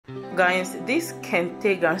guys, this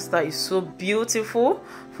kente gangster is so beautiful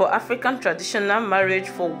for African traditional marriage,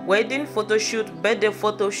 for wedding photo shoot, birthday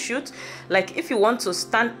photo shoot. Like if you want to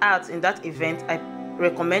stand out in that event, I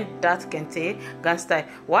recommend that kente gang style.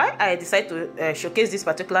 Why I decided to showcase this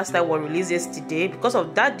particular style was released yesterday, because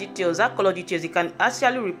of that details, that color details. You can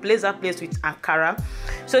actually replace that place with Ankara.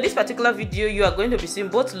 So this particular video, you are going to be seeing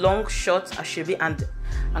both long, short Asoebi and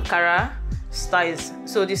Ankara styles.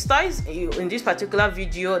 So the styles in this particular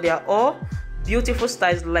video, they are all beautiful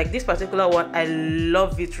styles. Like this particular one, I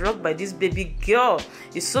love it, rocked by this baby girl.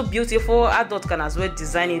 It's so beautiful. Adult can as well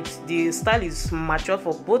design it. The style is mature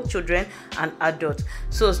for both children and adult.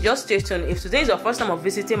 So just stay tuned. If today is your first time of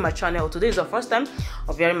visiting my channel, or today is your first time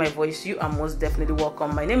of hearing my voice, you are most definitely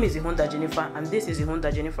welcome. My name is Jennifer, and this is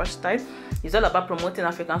Jennifer style. It's all about promoting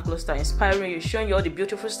African clothes style, inspiring you, showing you all the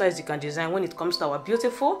beautiful styles you can design when it comes to our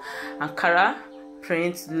beautiful Ankara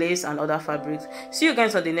prints, lace, and other fabrics. See you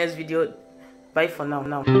guys on the next video. Bye for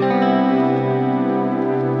now.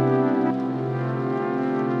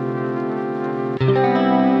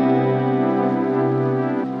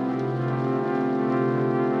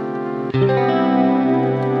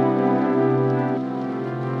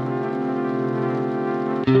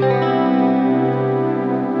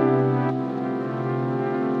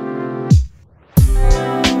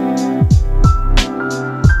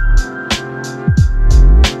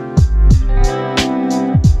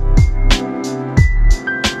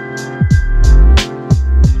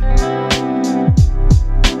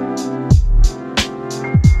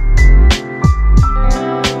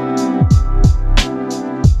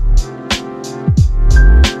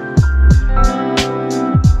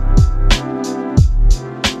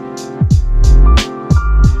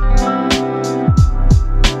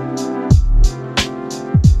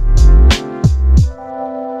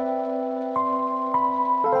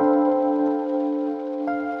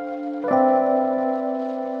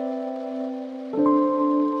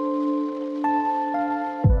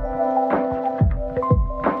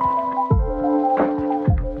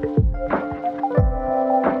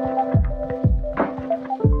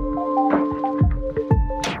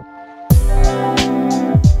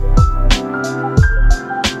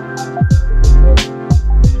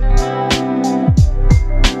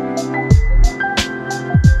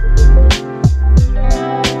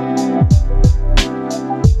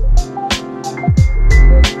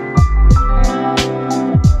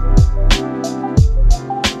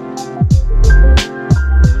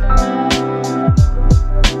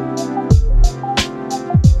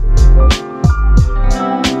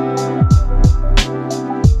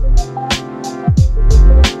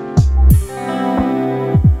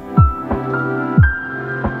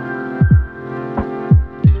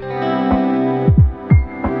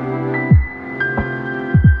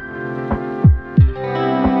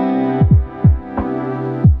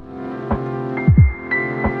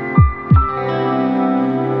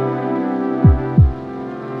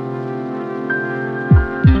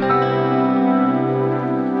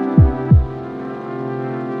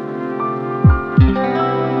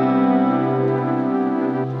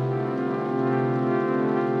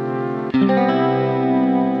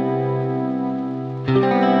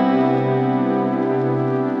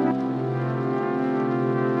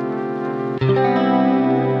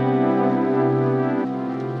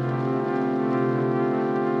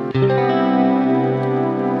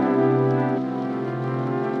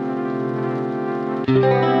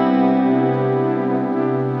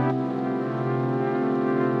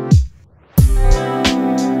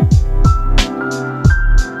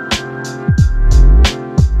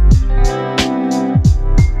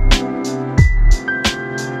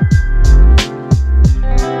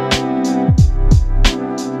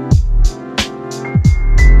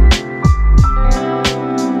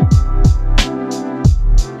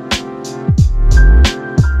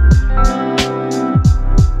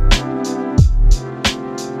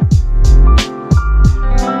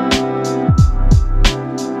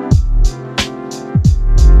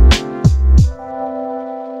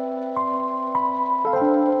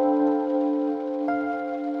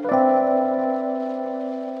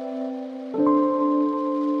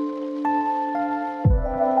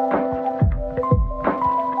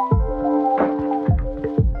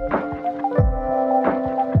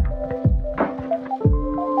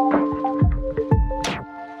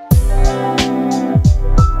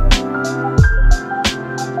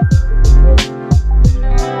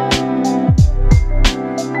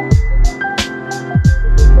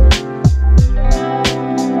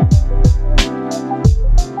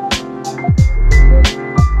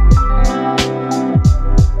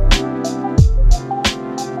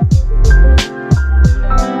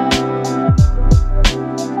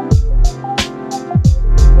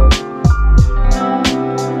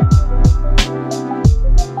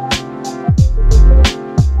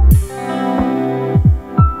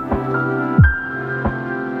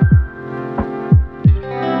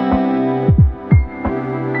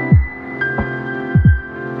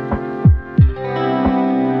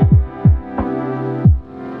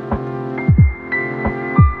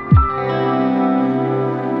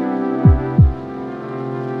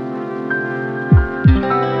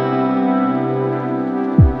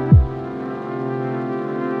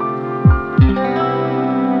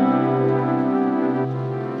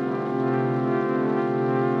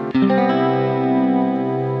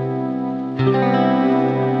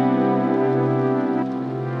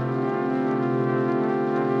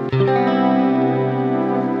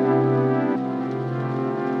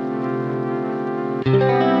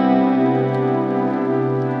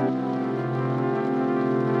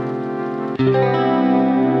 Thank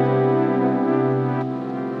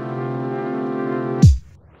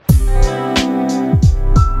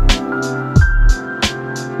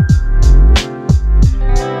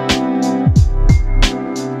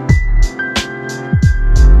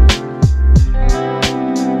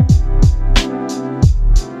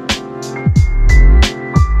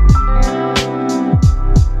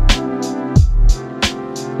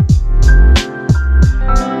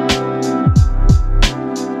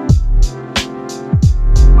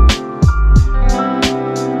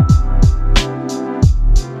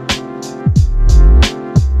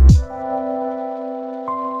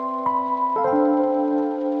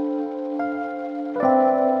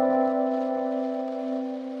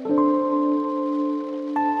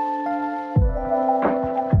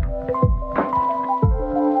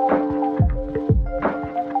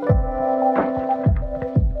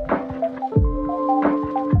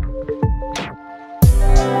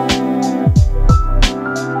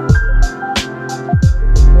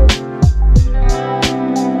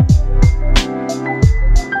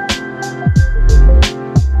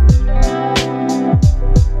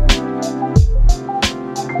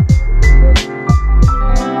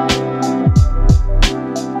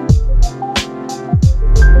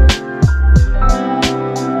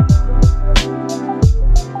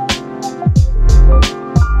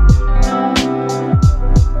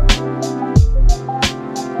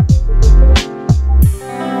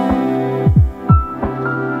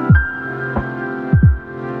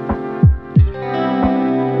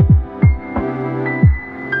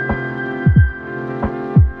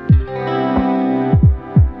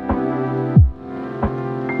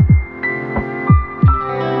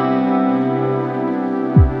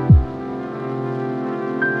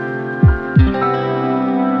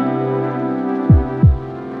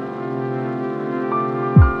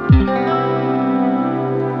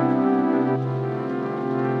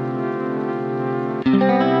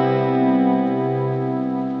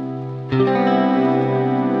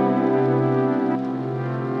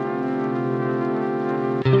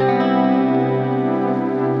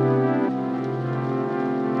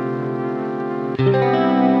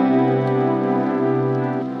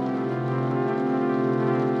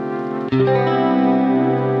you.